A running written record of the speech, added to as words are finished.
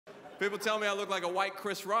People tell me I look like a white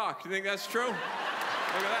Chris Rock. You think that's true? Look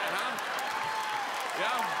at that, huh?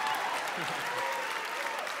 Yeah.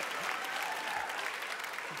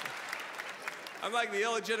 I'm like the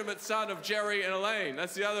illegitimate son of Jerry and Elaine.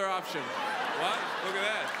 That's the other option. What? Look at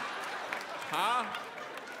that. Huh?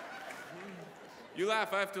 You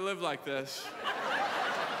laugh, I have to live like this.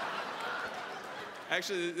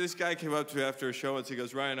 Actually, this guy came up to me after a show once. He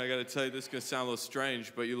goes, Ryan, I gotta tell you, this is gonna sound a little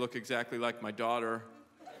strange, but you look exactly like my daughter.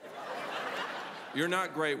 You're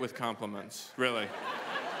not great with compliments, really.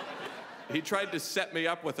 He tried to set me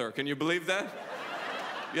up with her. Can you believe that?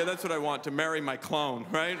 Yeah, that's what I want, to marry my clone,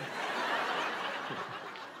 right?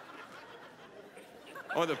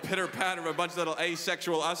 Or the pitter-patter of a bunch of little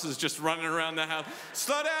asexual us's just running around the house.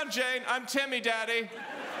 Slow down, Jane. I'm Timmy, Daddy.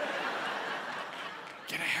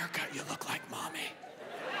 Get a haircut. You look like Mommy.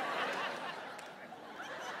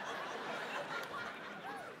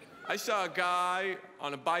 I saw a guy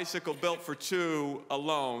on a bicycle built for two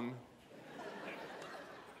alone.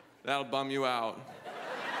 That'll bum you out.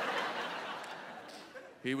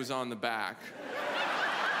 He was on the back.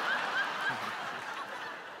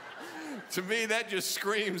 To me, that just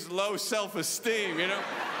screams low self-esteem, you know?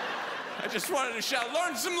 I just wanted to shout,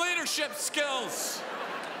 learn some leadership skills.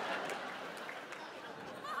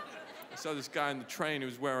 I saw this guy on the train who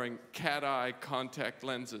was wearing cat-eye contact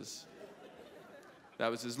lenses. That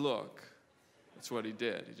was his look. That's what he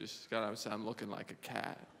did. He just got out and said, I'm looking like a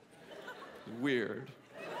cat. Weird.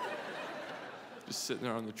 Just sitting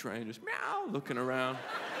there on the train, just meow, looking around.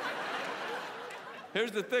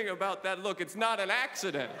 Here's the thing about that look, it's not an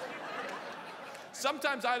accident.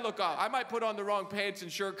 Sometimes I look off. I might put on the wrong pants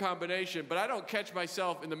and shirt combination, but I don't catch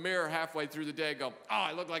myself in the mirror halfway through the day and go, oh,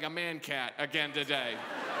 I look like a man cat again today.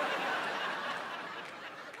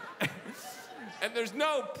 And there's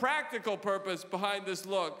no practical purpose behind this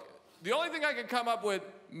look. The only thing I can come up with,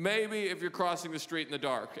 maybe if you're crossing the street in the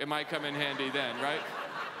dark, it might come in handy then, right?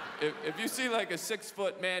 If you see like a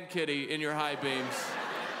 6-foot man kitty in your high beams,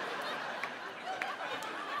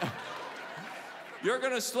 you're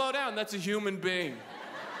gonna slow down. That's a human being.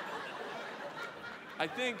 I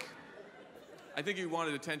think he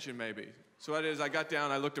wanted attention, maybe. So what it is, I got down,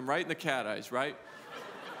 I looked him right in the cat eyes, right?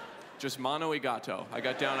 Just mano y gato. I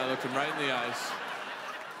got down, I looked him right in the eyes.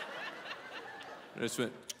 And I just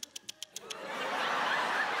went.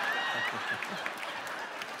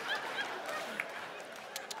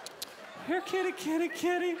 Here, kitty, kitty,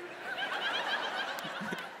 kitty.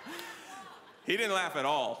 He didn't laugh at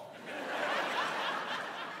all.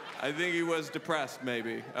 I think he was depressed,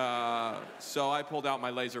 maybe. So I pulled out my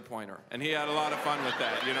laser pointer, and he had a lot of fun with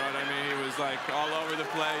that, you know what I mean? He was like all over the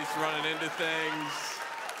place, running into things.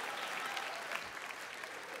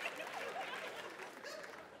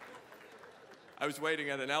 I was waiting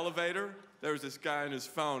at an elevator. There was this guy on his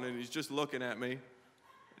phone, and he's just looking at me,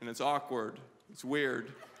 and it's awkward. It's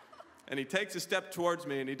weird. And he takes a step towards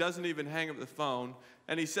me, and he doesn't even hang up the phone,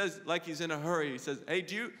 and he says, like he's in a hurry, he says, hey,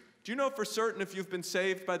 do you know for certain if you've been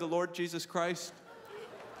saved by the Lord Jesus Christ?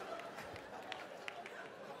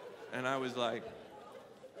 And I was like,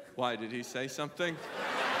 why, did he say something?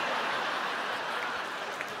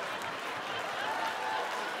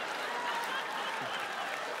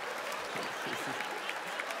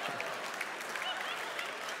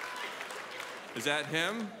 Is that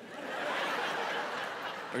him?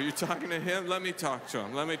 Are you talking to him? Let me talk to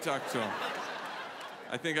him. Let me talk to him.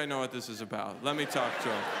 I think I know what this is about. Let me talk to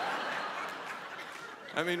him.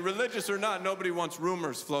 I mean, religious or not, nobody wants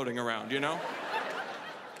rumors floating around, you know?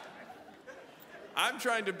 I'm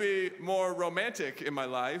trying to be more romantic in my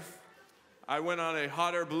life. I went on a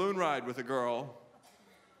hot air balloon ride with a girl.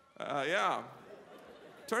 Yeah.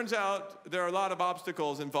 Turns out there are a lot of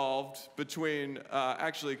obstacles involved between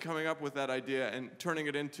actually coming up with that idea and turning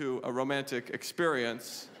it into a romantic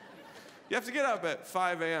experience. You have to get up at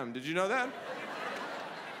 5 a.m. Did you know that?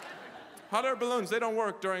 Hot air balloons, they don't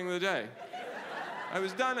work during the day. I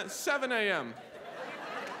was done at 7 a.m.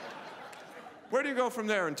 Where do you go from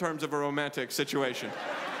there in terms of a romantic situation?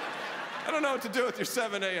 I don't know what to do with your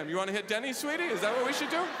 7 a.m. You want to hit Denny's, sweetie? Is that what we should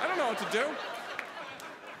do? I don't know what to do.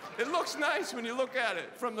 It looks nice when you look at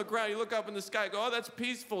it from the ground. You look up in the sky, go, oh, that's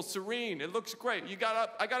peaceful, serene. It looks great. I got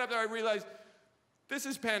up there, I realized this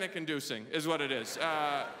is panic-inducing, is what it is.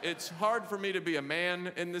 It's hard for me to be a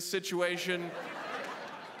man in this situation.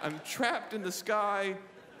 I'm trapped in the sky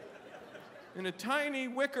in a tiny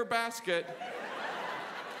wicker basket.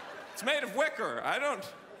 It's made of wicker. I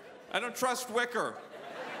don't trust wicker.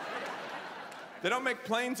 They don't make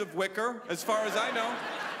planes of wicker, as far as I know.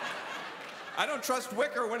 I don't trust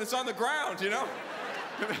wicker when it's on the ground, you know?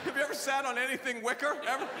 Have you ever sat on anything wicker,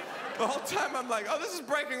 ever? The whole time I'm like, oh, this is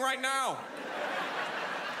breaking right now.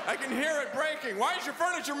 I can hear it breaking. Why is your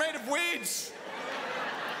furniture made of weeds?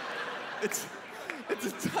 It's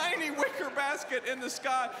a tiny wicker basket in the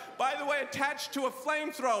sky, by the way, attached to a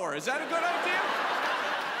flamethrower. Is that a good idea?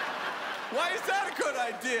 Why is that a good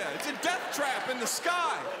idea? It's a death trap in the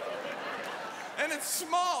sky. And it's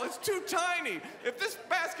small, it's too tiny. If this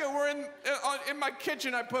basket were in my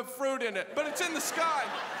kitchen, I'd put fruit in it, but it's in the sky.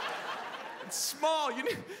 It's small. You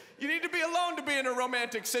need to be alone to be in a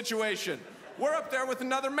romantic situation. We're up there with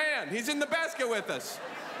another man. He's in the basket with us.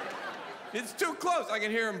 It's too close. I can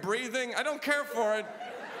hear him breathing. I don't care for it.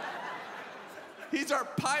 He's our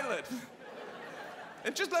pilot.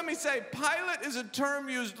 And just let me say, pilot is a term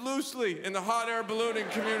used loosely in the hot air ballooning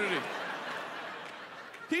community.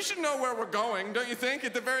 He should know where we're going, don't you think,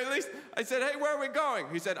 at the very least? I said, hey, where are we going?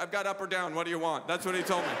 He said, I've got up or down. What do you want? That's what he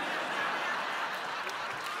told me.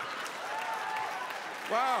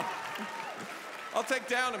 Wow. I'll take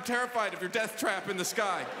down. I'm terrified of your death trap in the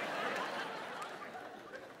sky.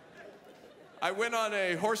 I went on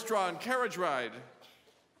a horse-drawn carriage ride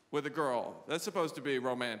with a girl. That's supposed to be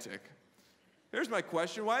romantic. Here's my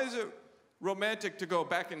question. Why is it romantic to go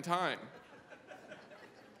back in time?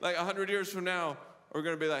 Like 100 years from now, we're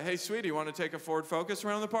going to be like, hey, sweetie, you want to take a Ford Focus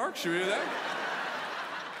around the park? Should we do that?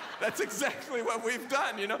 That's exactly what we've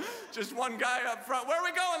done, you know? Just one guy up front. Where are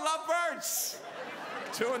we going, lovebirds?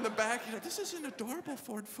 Two in the back. You know, this is an adorable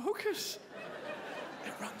Ford Focus.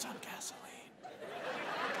 It runs on gasoline.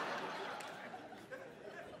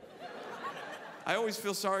 I always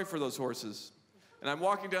feel sorry for those horses. And I'm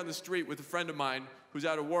walking down the street with a friend of mine who's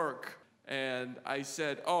out of work, and I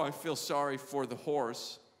said, oh, I feel sorry for the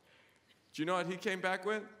horse. Do you know what he came back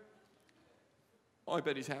with? Oh, I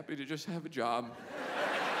bet he's happy to just have a job.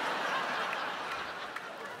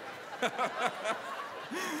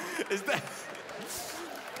 Is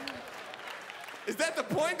that the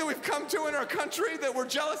point that we've come to in our country, that we're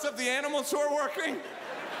jealous of the animals who are working?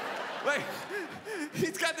 Like,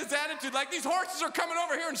 he's got this attitude like these horses are coming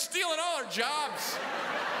over here and stealing all our jobs.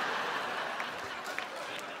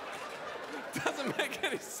 Doesn't make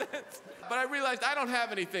any sense. But I realized I don't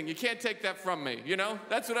have anything. You can't take that from me, you know?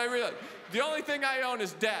 That's what I realized. The only thing I own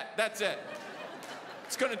is debt. That's it.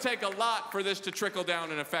 It's gonna take a lot for this to trickle down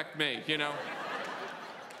and affect me, you know?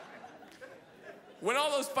 When all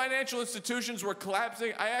those financial institutions were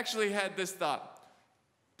collapsing, I actually had this thought.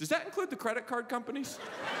 Does that include the credit card companies?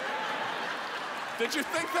 Did you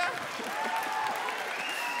think that?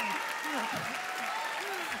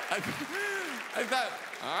 I thought,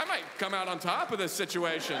 I might come out on top of this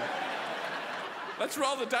situation. Let's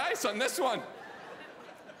roll the dice on this one.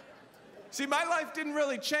 See, my life didn't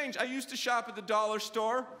really change. I used to shop at the dollar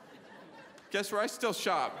store. Guess where I still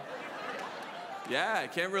shop? Yeah, I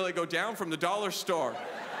can't really go down from the dollar store.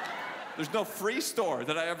 There's no free store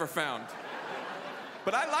that I ever found.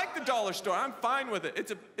 But I like the dollar store. I'm fine with it.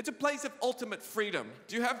 It's a place of ultimate freedom.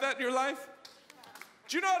 Do you have that in your life?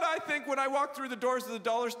 Do you know what I think when I walk through the doors of the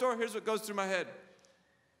dollar store? Here's what goes through my head.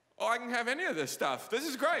 Oh, I can have any of this stuff. This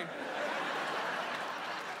is great.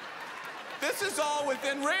 This is all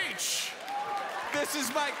within reach. This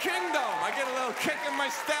is my kingdom. I get a little kick in my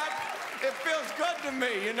step. It feels good to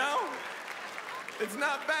me, you know? It's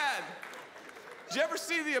not bad. Did you ever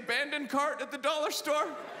see the abandoned cart at the dollar store?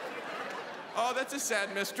 Oh, that's a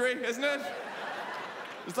sad mystery, isn't it?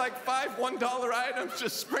 There's like 5 $1 items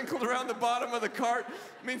just sprinkled around the bottom of the cart.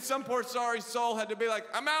 I mean, some poor sorry soul had to be like,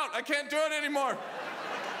 I'm out, I can't do it anymore.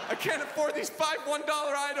 I can't afford these 5 $1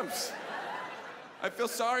 items. I feel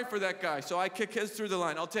sorry for that guy, so I kick his through the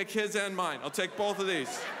line. I'll take his and mine. I'll take both of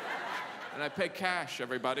these. And I pay cash,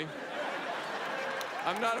 everybody.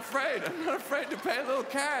 I'm not afraid. I'm not afraid to pay a little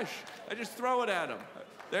cash. I just throw it at him.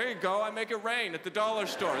 There you go. I make it rain at the dollar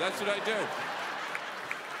store. That's what I do.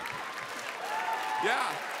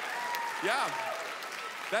 Yeah.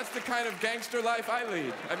 That's the kind of gangster life I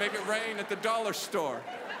lead. I make it rain at the dollar store.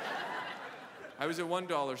 I was at one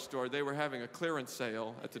dollar store. They were having a clearance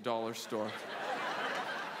sale at the dollar store.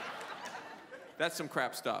 That's some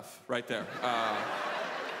crap stuff right there.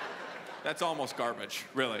 That's almost garbage,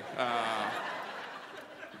 really.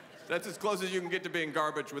 That's as close as you can get to being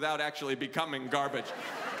garbage without actually becoming garbage.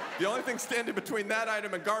 The only thing standing between that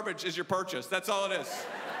item and garbage is your purchase. That's all it is.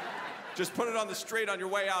 Just put it on the street on your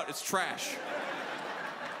way out. It's trash.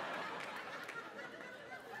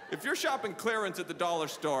 If you're shopping clearance at the dollar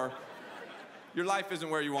store, your life isn't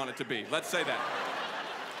where you want it to be. Let's say that.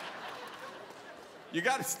 You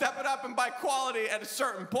got to step it up and buy quality at a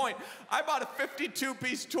certain point. I bought a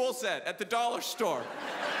 52-piece tool set at the dollar store.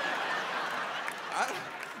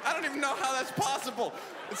 I don't even know how that's possible.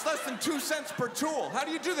 It's less than 2 cents per tool. How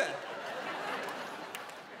do you do that?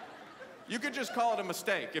 You could just call it a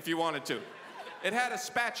mistake if you wanted to. It had a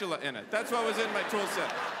spatula in it. That's what was in my tool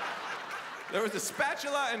set. There was a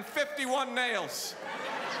spatula and 51 nails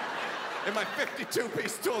in my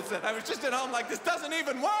 52-piece tool set. I was just at home like, this doesn't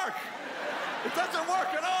even work. It doesn't work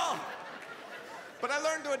at all. But I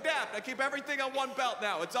learned to adapt. I keep everything on one belt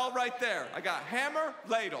now. It's all right there. I got hammer,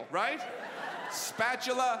 ladle, right?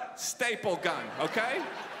 Spatula, staple gun, okay?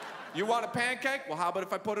 You want a pancake? Well, how about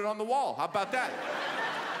if I put it on the wall? How about that?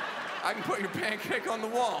 I can put your pancake on the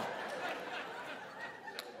wall.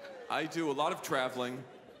 I do a lot of traveling.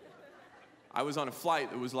 I was on a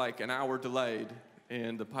flight that was like an hour delayed,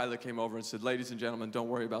 and the pilot came over and said, ladies and gentlemen, don't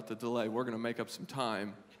worry about the delay. We're gonna make up some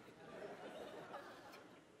time.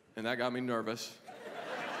 And that got me nervous.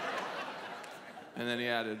 And then he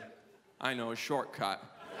added, I know a shortcut.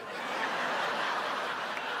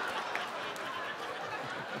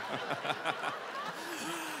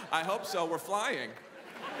 I hope so, we're flying.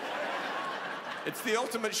 It's the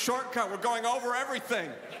ultimate shortcut, we're going over everything.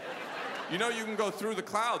 You know you can go through the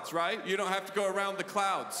clouds, right? You don't have to go around the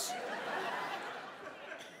clouds.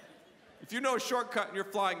 If you know a shortcut and you're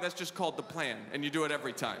flying, that's just called the plan, and you do it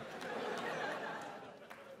every time.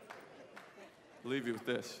 I'll leave you with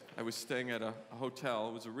this. I was staying at a hotel.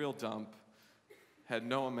 It was a real dump. Had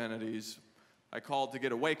no amenities. I called to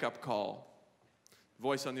get a wake-up call. The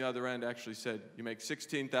voice on the other end actually said, you make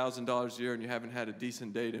 $16,000 a year and you haven't had a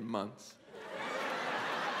decent date in months.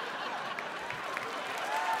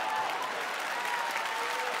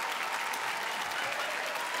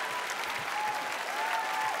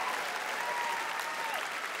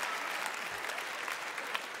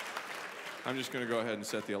 I'm just going to go ahead and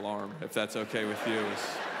set the alarm, if that's okay with you.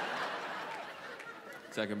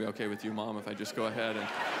 Is that going to be okay with you, Mom, if I just go ahead and...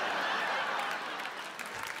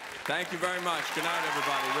 Thank you very much. Good night,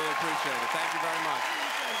 everybody. Really appreciate it. Thank you very much.